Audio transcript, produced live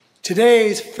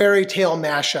Today's fairy tale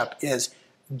mashup is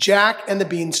Jack and the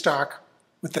Beanstalk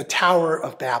with the Tower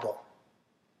of Babel.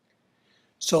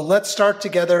 So let's start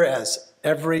together as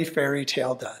every fairy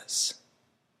tale does.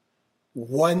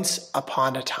 Once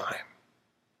upon a time,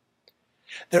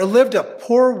 there lived a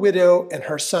poor widow and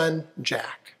her son,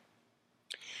 Jack.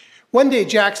 One day,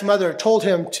 Jack's mother told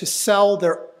him to sell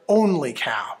their only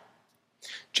cow.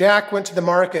 Jack went to the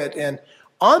market, and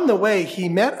on the way, he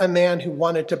met a man who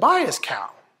wanted to buy his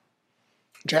cow.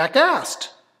 Jack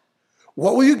asked,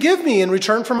 "What will you give me in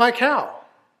return for my cow?"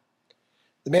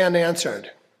 The man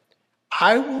answered,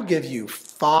 "I will give you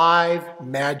 5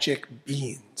 magic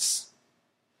beans."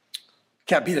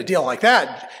 Can't beat a deal like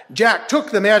that. Jack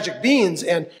took the magic beans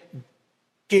and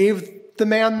gave the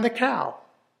man the cow.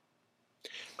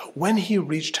 But when he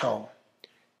reached home,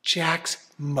 Jack's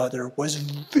mother was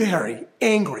very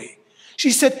angry. She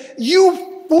said,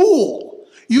 "You fool!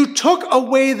 You took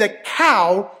away the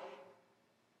cow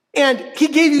and he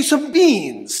gave you some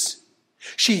beans."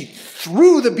 She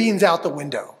threw the beans out the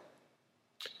window.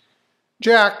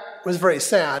 Jack was very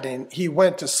sad and he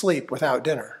went to sleep without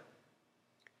dinner.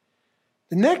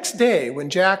 The next day, when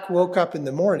Jack woke up in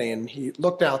the morning and he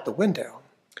looked out the window,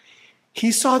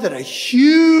 he saw that a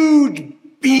huge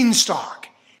beanstalk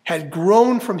had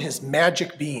grown from his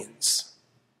magic beans.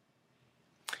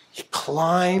 He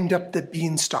climbed up the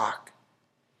beanstalk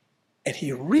and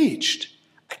he reached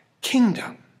a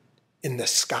kingdom in the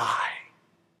sky.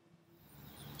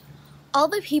 All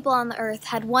the people on the earth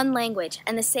had one language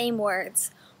and the same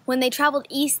words. When they traveled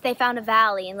east, they found a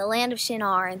valley in the land of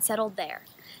Shinar and settled there.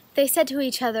 They said to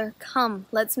each other, "Come,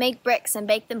 let's make bricks and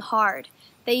bake them hard."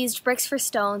 They used bricks for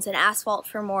stones and asphalt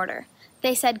for mortar.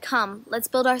 They said, "Come, let's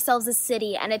build ourselves a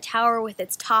city and a tower with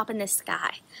its top in the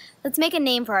sky. Let's make a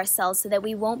name for ourselves so that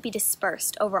we won't be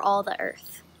dispersed over all the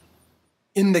earth."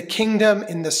 In the kingdom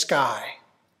in the sky,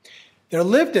 there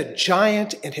lived a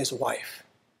giant and his wife.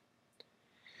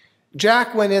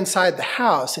 Jack went inside the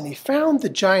house and he found the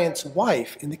giant's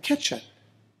wife in the kitchen.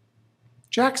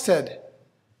 Jack said,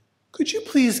 "Could you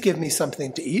please give me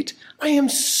something to eat? I am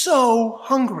so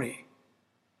hungry."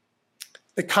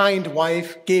 The kind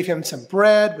wife gave him some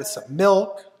bread with some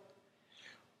milk.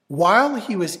 While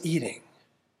he was eating,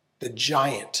 the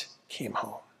giant came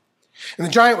home. And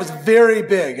the giant was very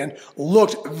big and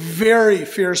looked very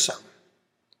fearsome.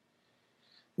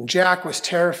 Jack was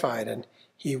terrified and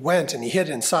he went and he hid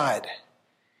inside.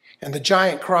 And the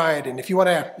giant cried, and if you want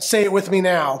to say it with me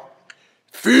now,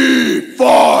 "Fee,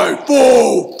 fi,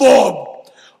 fo,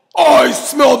 fum! I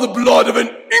smell the blood of an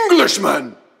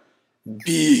Englishman!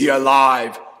 Be he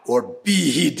alive or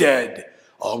be he dead,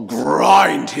 I'll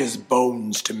grind his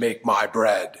bones to make my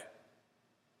bread."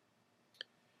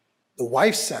 The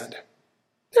wife said,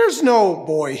 "There's no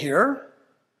boy here."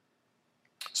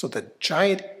 So the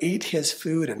giant ate his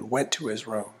food and went to his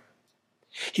room.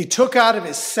 He took out of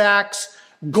his sacks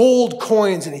gold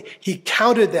coins and he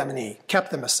counted them and he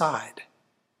kept them aside.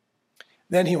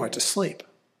 Then he went to sleep.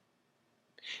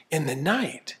 In the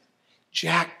night,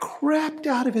 Jack crept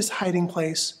out of his hiding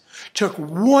place, took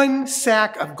 1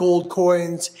 sack of gold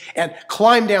coins, and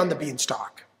climbed down the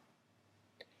beanstalk.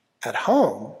 At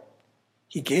home,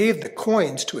 he gave the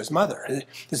coins to his mother.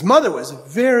 His mother was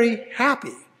very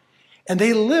happy, and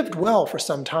they lived well for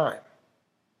some time.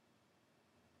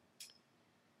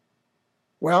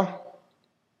 Well,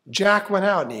 Jack went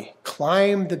out and he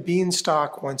climbed the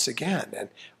beanstalk once again and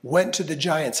went to the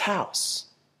giant's house.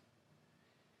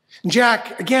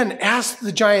 Jack again asked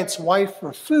the giant's wife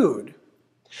for food,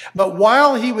 but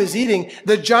while he was eating,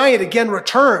 the giant again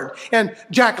returned, and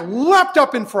Jack leapt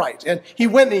up in fright, and he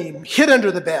went and he hid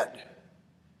under the bed.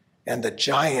 And the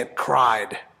giant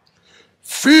cried,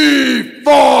 "Fee,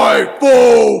 fi,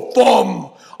 fo,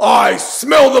 fum! I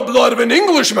smell the blood of an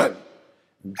Englishman!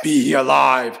 Be he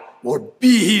alive or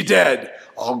be he dead,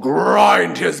 I'll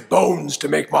grind his bones to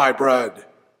make my bread."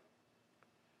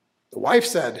 The wife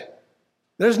said,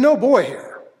 "There's no boy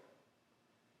here."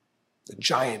 The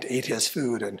giant ate his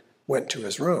food and went to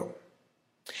his room.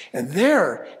 And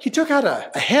there he took out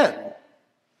a hen.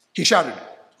 He shouted,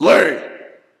 "Lay!"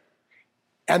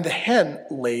 And the hen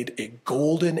laid a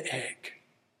golden egg.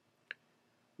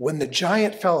 When the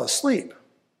giant fell asleep,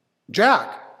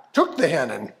 Jack took the hen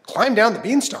and climbed down the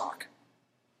beanstalk.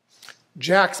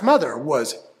 Jack's mother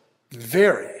was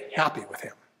very happy with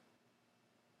him.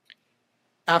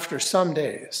 After some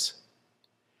days,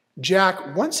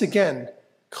 Jack once again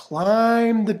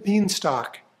climbed the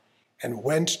beanstalk and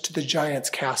went to the giant's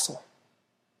castle.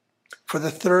 For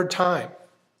the 3rd time,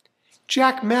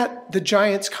 Jack met the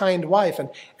giant's kind wife and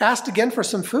asked again for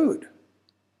some food.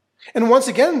 And once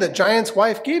again, the giant's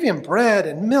wife gave him bread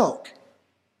and milk.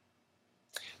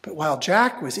 But while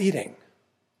Jack was eating,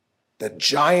 the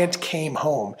giant came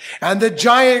home, and the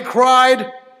giant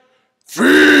cried,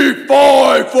 "Fee,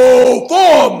 fi, fo,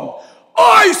 fum!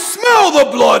 I smell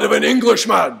the blood of an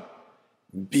Englishman!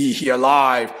 Be he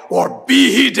alive or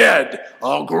be he dead,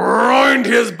 I'll grind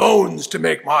his bones to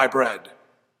make my bread."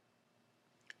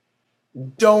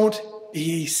 "Don't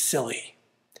be silly.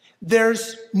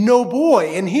 There's no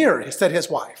boy in here," said his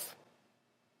wife.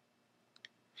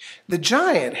 The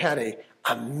giant had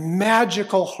a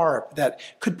magical harp that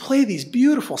could play these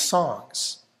beautiful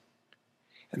songs.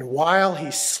 And while he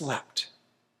slept,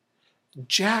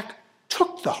 Jack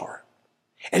took the harp,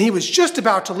 and he was just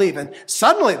about to leave, and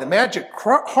suddenly the magic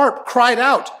harp cried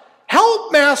out,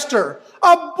 "Help, master!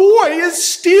 A boy is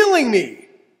stealing me!"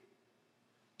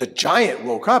 The giant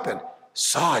woke up and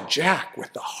saw Jack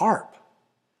with the harp.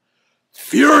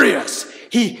 Furious,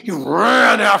 he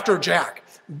ran after Jack,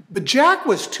 but Jack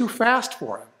was too fast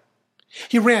for him.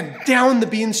 He ran down the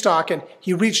beanstalk and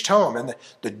he reached home, and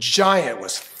the giant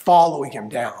was following him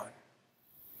down.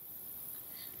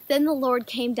 Then the Lord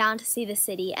came down to see the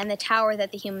city and the tower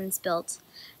that the humans built.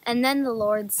 And then the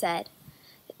Lord said,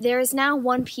 "There is now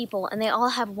one people, and they all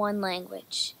have one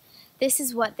language. This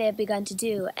is what they have begun to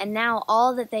do, and now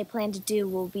all that they plan to do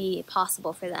will be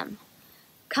possible for them.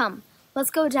 Come,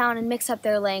 let's go down and mix up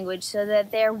their language so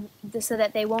that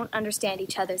they won't understand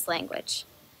each other's language."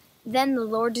 Then the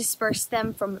Lord dispersed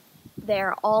them from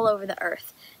there all over the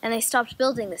earth, and they stopped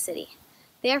building the city.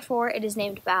 Therefore it is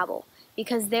named Babel,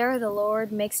 because there the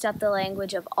Lord mixed up the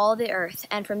language of all the earth,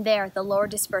 and from there the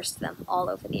Lord dispersed them all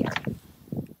over the earth.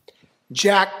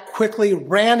 Jack quickly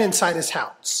ran inside his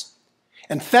house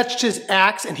and fetched his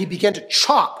axe, and he began to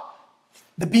chop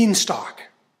the beanstalk.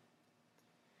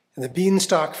 And the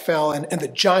beanstalk fell, and the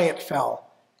giant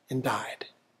fell and died.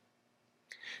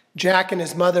 Jack and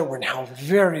his mother were now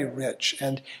very rich,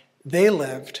 and they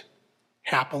lived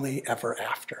happily ever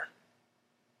after.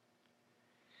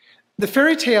 The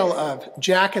fairy tale of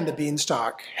Jack and the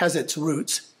Beanstalk has its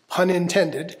roots, pun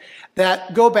intended,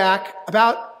 that go back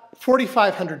about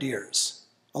 4,500 years,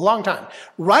 a long time,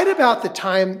 right about the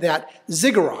time that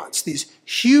ziggurats, these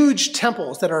huge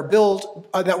temples that were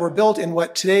built in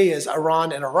what today is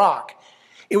Iran and Iraq,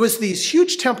 it was these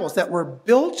huge temples that were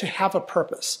built to have a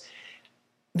purpose.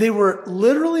 They were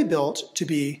literally built to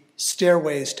be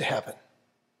stairways to heaven.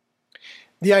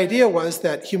 The idea was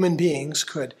that human beings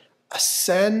could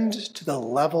ascend to the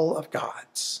level of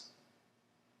gods.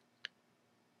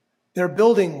 Their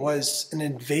building was an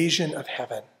invasion of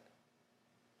heaven.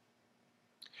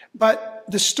 But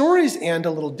the stories end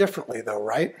a little differently, though,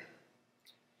 right?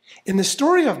 In the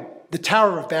story of the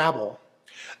Tower of Babel,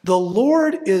 the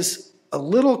Lord is a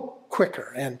little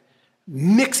quicker and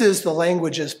mixes the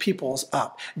languages peoples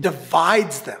up,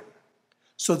 divides them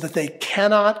so that they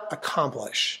cannot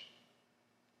accomplish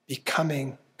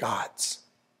becoming gods.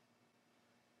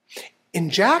 In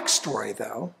Jack's story,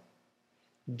 though,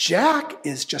 Jack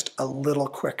is just a little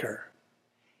quicker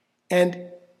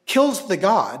and kills the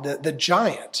god, the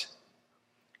giant,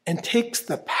 and takes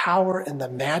the power and the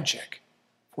magic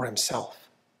for himself.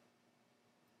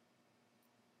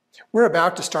 We're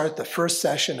about to start the first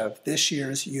session of this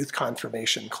year's youth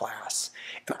confirmation class.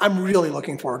 And I'm really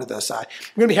looking forward to this. We're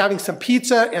going to be having some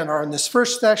pizza, and in this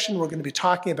first session, we're going to be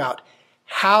talking about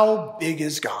how big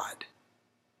is God?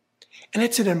 And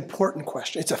it's an important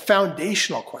question. It's a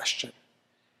foundational question.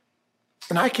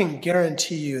 And I can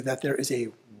guarantee you that there is a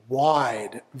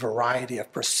wide variety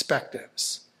of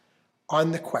perspectives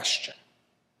on the question.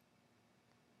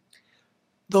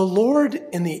 The Lord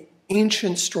in the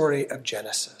ancient story of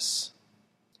Genesis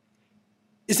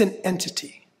is an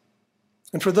entity.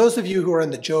 And for those of you who are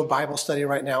in the Job Bible study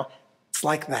right now, it's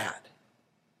like that.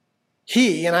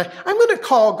 He, and I'm going to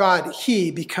call God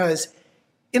he because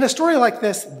in a story like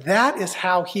this, that is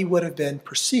how he would have been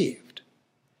perceived.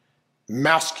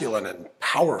 Masculine and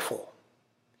powerful.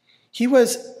 He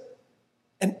was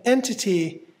an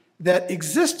entity that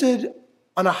existed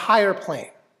on a higher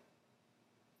plane.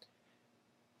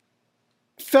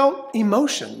 Felt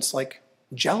emotions like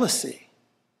jealousy,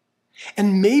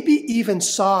 and maybe even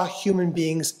saw human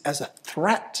beings as a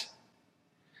threat,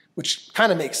 which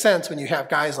kind of makes sense when you have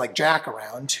guys like Jack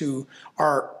around who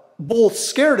are both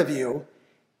scared of you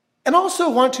and also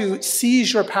want to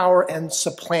seize your power and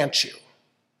supplant you.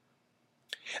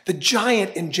 The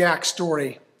giant in Jack's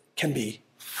story can be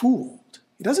fooled.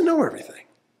 He doesn't know everything.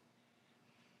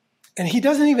 And he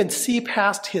doesn't even see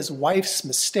past his wife's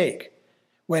mistake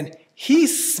when he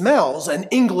smells an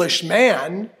English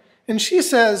man and she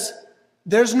says,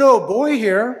 "There's no boy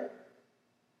here."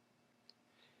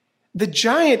 The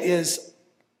giant is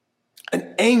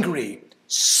an angry,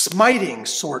 smiting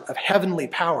sort of heavenly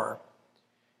power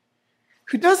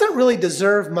who doesn't really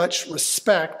deserve much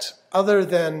respect other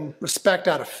than respect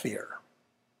out of fear.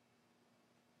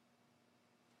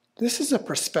 This is a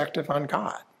perspective on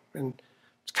God, and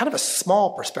it's kind of a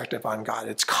small perspective on God.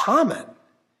 It's common,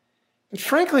 but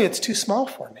frankly, it's too small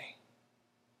for me.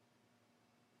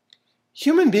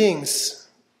 Human beings,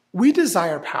 we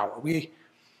desire power. We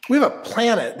have a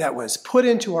planet that was put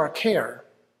into our care,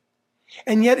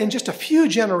 and yet in just a few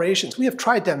generations, we have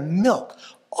tried to milk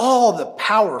all the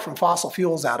power from fossil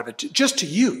fuels out of it just to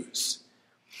use.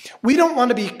 We don't want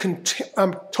to be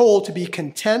told to be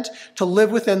content to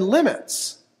live within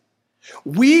limits.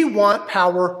 We want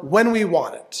power when we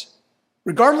want it,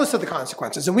 regardless of the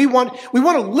consequences, and we want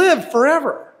to live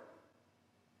forever.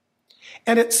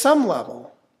 And at some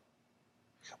level,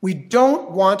 we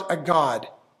don't want a God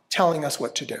telling us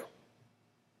what to do.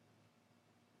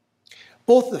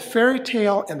 Both the fairy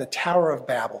tale and the Tower of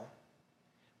Babel,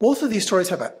 both of these stories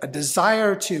have a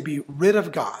desire to be rid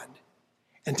of God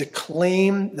and to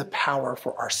claim the power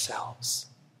for ourselves.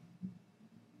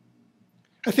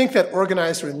 I think that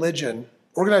organized religion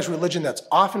that's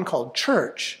often called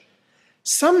church,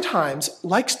 sometimes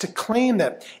likes to claim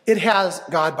that it has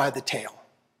God by the tail,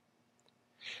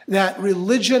 that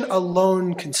religion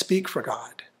alone can speak for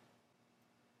God,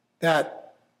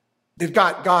 that they've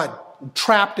got God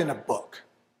trapped in a book.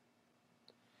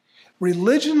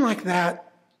 Religion like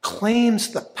that claims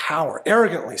the power,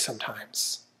 arrogantly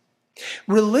sometimes.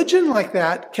 Religion like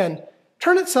that can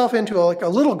turn itself into like a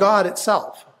little God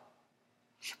itself.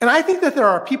 And I think that there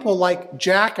are people like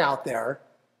Jack out there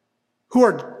who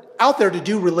are out there to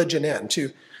do religion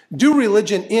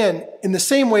in the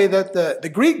same way that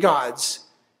the Greek gods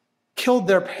killed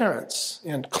their parents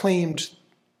and claimed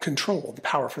control, the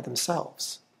power for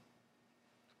themselves.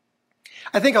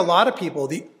 I think a lot of people,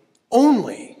 the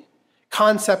only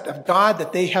concept of God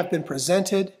that they have been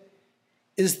presented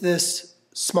is this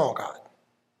small God.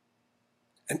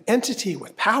 An entity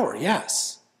with power,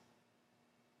 yes,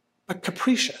 but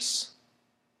capricious.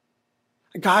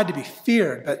 A God to be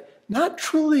feared, but not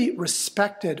truly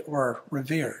respected or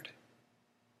revered.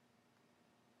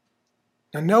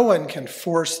 Now, no one can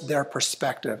force their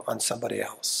perspective on somebody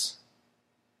else.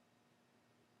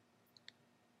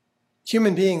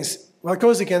 Human beings, well, it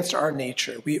goes against our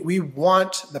nature. We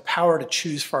want the power to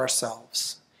choose for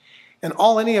ourselves. And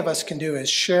all any of us can do is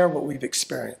share what we've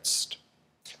experienced,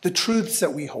 the truths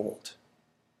that we hold.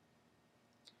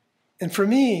 And for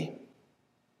me,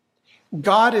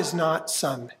 God is not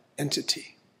some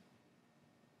entity.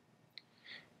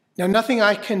 Now, nothing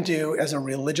I can do as a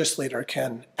religious leader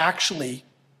can actually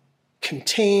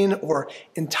contain or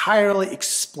entirely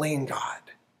explain God.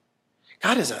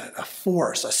 God is a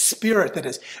force, a spirit that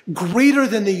is greater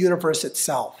than the universe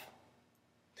itself.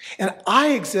 And I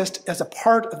exist as a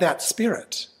part of that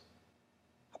spirit,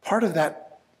 a part of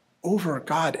that over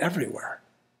God everywhere.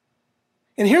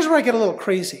 And here's where I get a little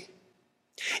crazy.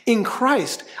 In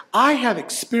Christ, I have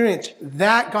experienced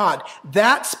that God,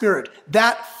 that spirit,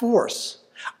 that force.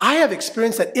 I have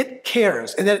experienced that it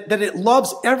cares and that it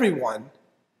loves everyone.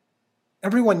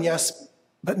 Everyone, yes,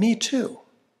 but me too.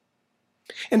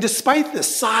 And despite the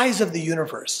size of the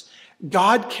universe,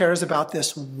 God cares about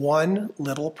this one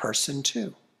little person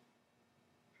too.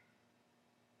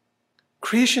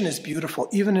 Creation is beautiful,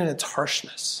 even in its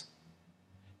harshness,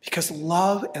 because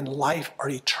love and life are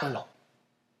eternal.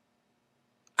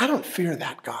 I don't fear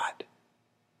that God.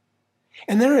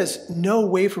 And there is no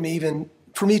way for me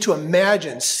to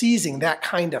imagine seizing that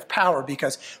kind of power,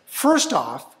 because first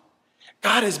off,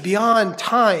 God is beyond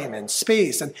time and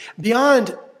space and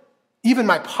beyond even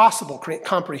my possible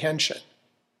comprehension.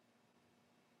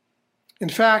 In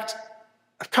fact,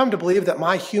 I've come to believe that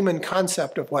my human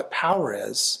concept of what power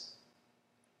is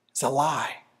a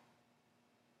lie.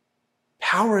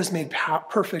 Power is made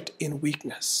perfect in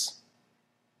weakness,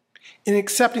 in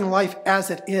accepting life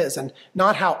as it is and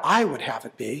not how I would have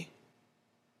it be.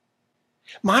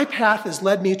 My path has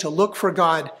led me to look for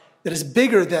God that is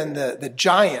bigger than the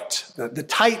giant, the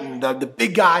titan, the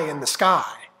big guy in the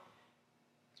sky.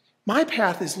 My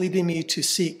path is leading me to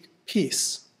seek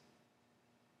peace,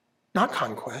 not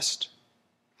conquest.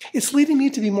 It's leading me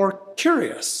to be more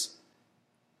curious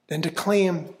than to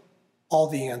claim all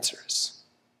the answers.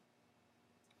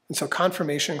 And so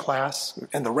confirmation class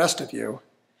and the rest of you,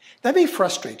 that may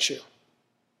frustrate you,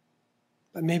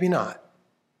 but maybe not.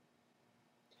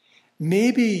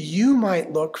 Maybe you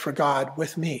might look for God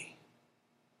with me.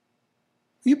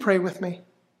 Will you pray with me?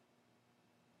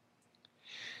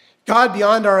 God,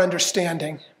 beyond our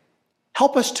understanding,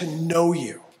 help us to know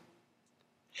you.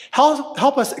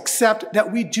 Help us accept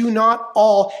that we do not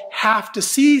all have to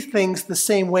see things the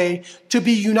same way to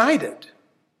be united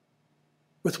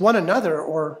with one another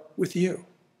or with you.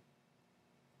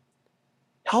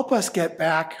 Help us get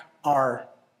back our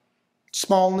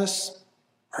smallness,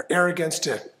 our arrogance,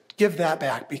 to give that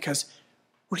back, because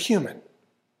we're human.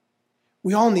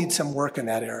 We all need some work in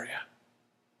that area.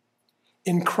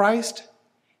 In Christ,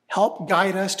 help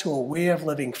guide us to a way of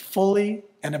living fully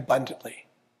and abundantly,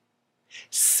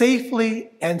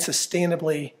 safely and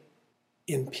sustainably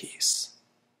in peace.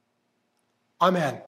 Amen.